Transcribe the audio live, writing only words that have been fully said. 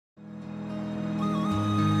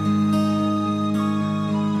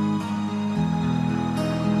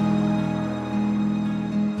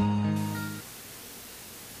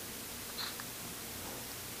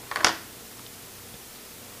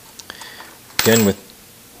Again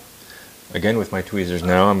with my tweezers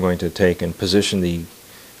now, I'm going to take and position the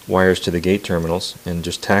wires to the gate terminals and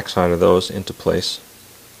just tack solder those into place.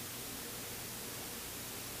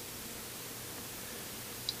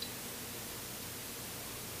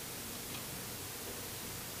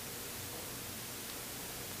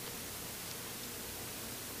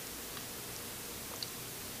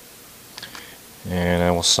 And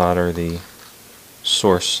I will solder the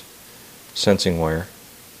source sensing wire,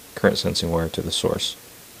 current sensing wire, to the source.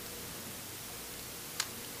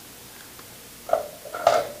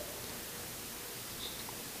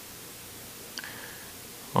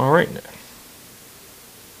 Alright,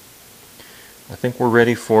 I think we're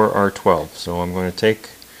ready for R12, so I'm going to take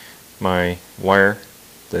my wire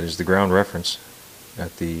that is the ground reference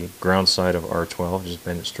at the ground side of R12, just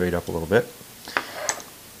bend it straight up a little bit.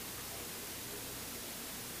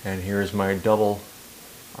 And here is my double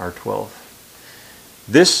R12.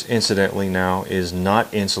 This, incidentally, now is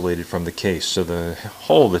not insulated from the case, so the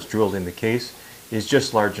hole that's drilled in the case is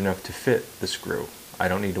just large enough to fit the screw. I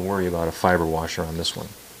don't need to worry about a fiber washer on this one.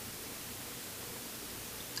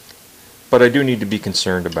 But I do need to be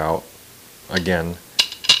concerned about, again,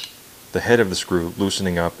 the head of the screw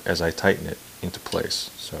loosening up as I tighten it into place.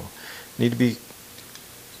 So need to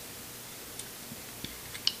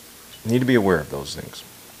be aware of those things.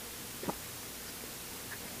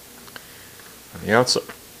 On the outside,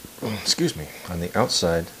 on the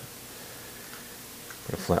outside,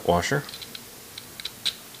 put a flat washer,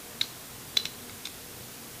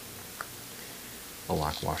 a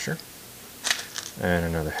lock washer, and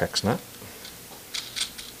another hex nut.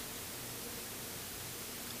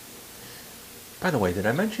 By the way, did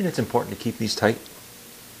I mention it's important to keep these tight?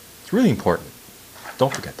 It's really important.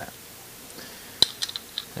 Don't forget that.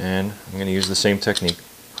 And I'm going to use the same technique,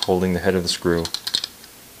 holding the head of the screw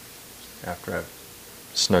after I've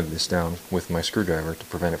snugged this down with my screwdriver to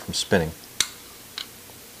prevent it from spinning.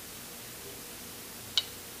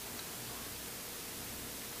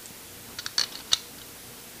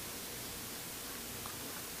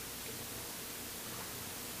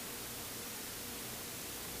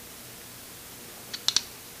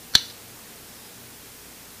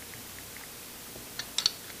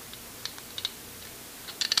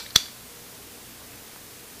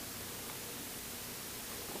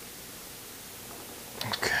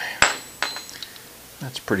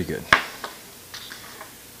 That's pretty good.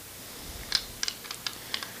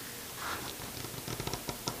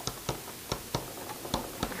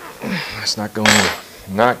 That's not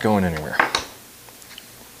going anywhere.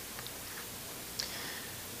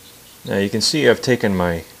 Now you can see I've taken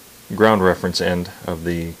my ground reference end of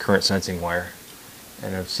the current sensing wire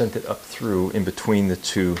and I've sent it up through in between the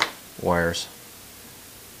two wires.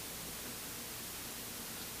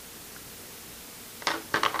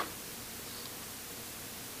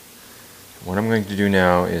 What I'm going to do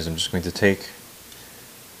now is I'm just going to take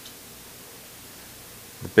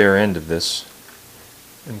the bare end of this,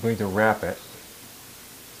 I'm going to wrap it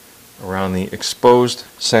around the exposed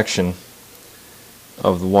section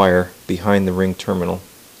of the wire behind the ring terminal.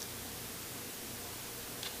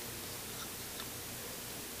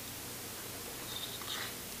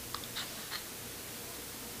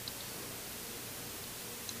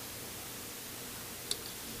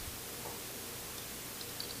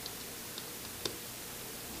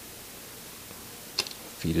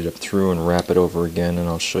 Feed it up through and wrap it over again, and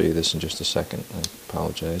I'll show you this in just a second. I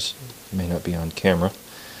apologize, it may not be on camera.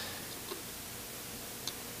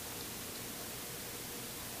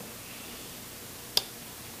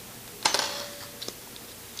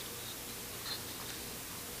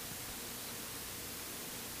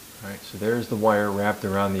 Alright, so there's the wire wrapped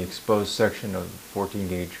around the exposed section of the 14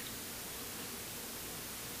 gauge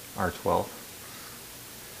R12.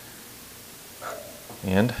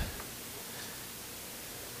 And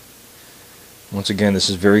once again, this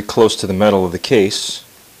is very close to the metal of the case,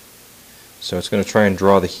 so it's going to try and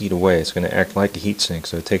draw the heat away. It's going to act like a heat sink,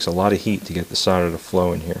 so it takes a lot of heat to get the solder to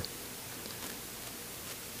flow in here.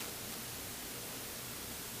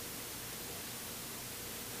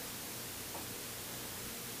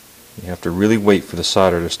 You have to really wait for the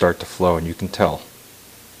solder to start to flow, and you can tell.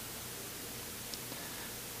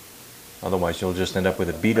 Otherwise you'll just end up with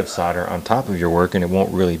a bead of solder on top of your work and it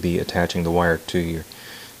won't really be attaching the wire to you,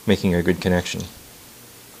 making a good connection.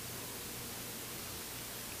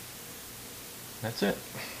 That's it.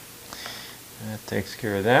 That takes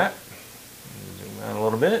care of that. Zoom out a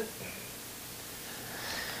little bit.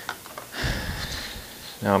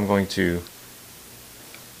 Now I'm going to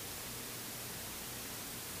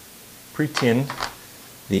pre-tin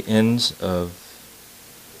the ends of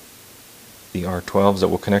the R12s that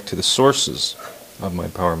will connect to the sources of my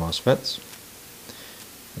power MOSFETs.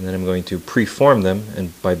 And then I'm going to preform them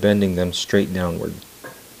and by bending them straight downward.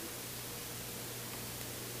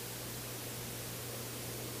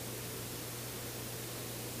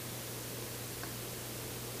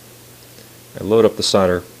 I load up the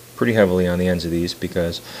solder pretty heavily on the ends of these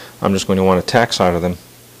because I'm just going to want to tack solder them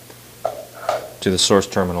to the source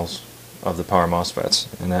terminals of the power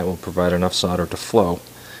MOSFETs, and that will provide enough solder to flow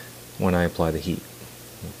when I apply the heat.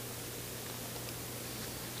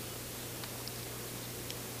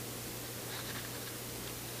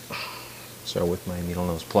 So with my needle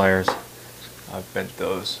nose pliers, I've bent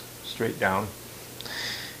those straight down,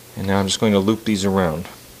 and now I'm just going to loop these around.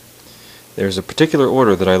 There's a particular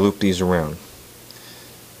order that I loop these around,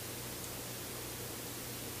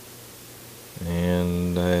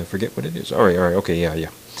 and I forget what it is. Alright, okay, yeah.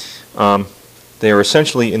 They are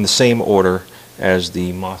essentially in the same order as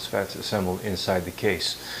the MOSFETs assembled inside the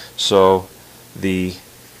case. So the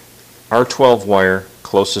R12 wire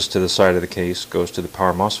closest to the side of the case goes to the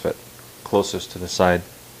power MOSFET closest to the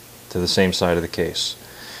same side of the case.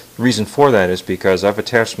 The reason for that is because I've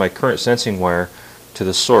attached my current sensing wire to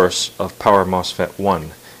the source of power MOSFET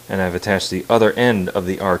 1, and I've attached the other end of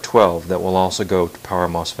the R12 that will also go to power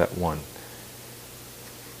MOSFET 1.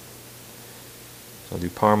 So I'll do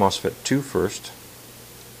power MOSFET 2 first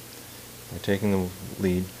by taking the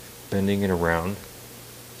lead, bending it around,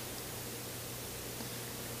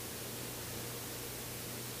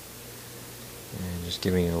 and just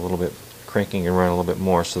giving it a little bit, cranking it around a little bit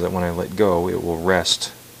more so that when I let go it will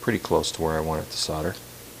rest pretty close to where I want it to solder,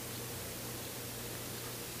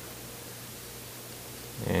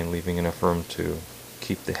 and leaving enough room to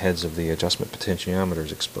keep the heads of the adjustment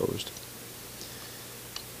potentiometers exposed.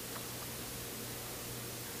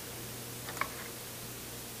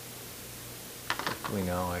 Hopefully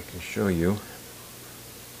now I can show you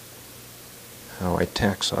how I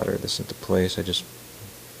tack solder this into place. I just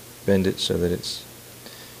bend it so that it's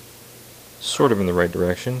sort of in the right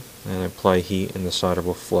direction, and I apply heat and the solder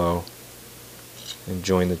will flow and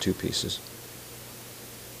join the two pieces.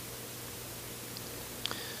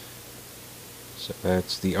 So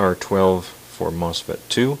that's the R12 for MOSFET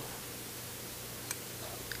 2.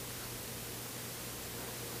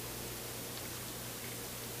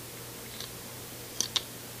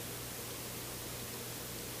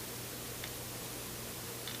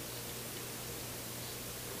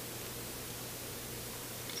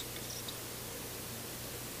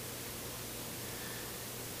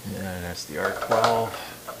 And that's the R12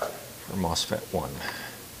 for MOSFET 1. You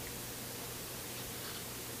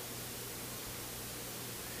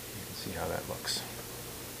can see how that looks.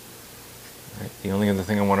 All right, the only other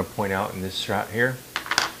thing I want to point out in this shot here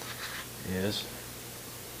is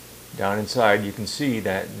down inside you can see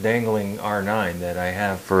that dangling R9 that I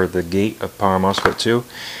have for the gate of power MOSFET 2.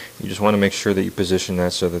 You just want to make sure that you position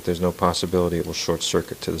that so that there's no possibility it will short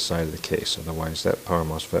circuit to the side of the case, otherwise that power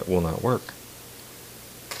MOSFET will not work.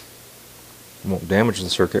 It won't damage the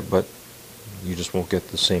circuit, but you just won't get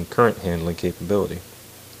the same current handling capability.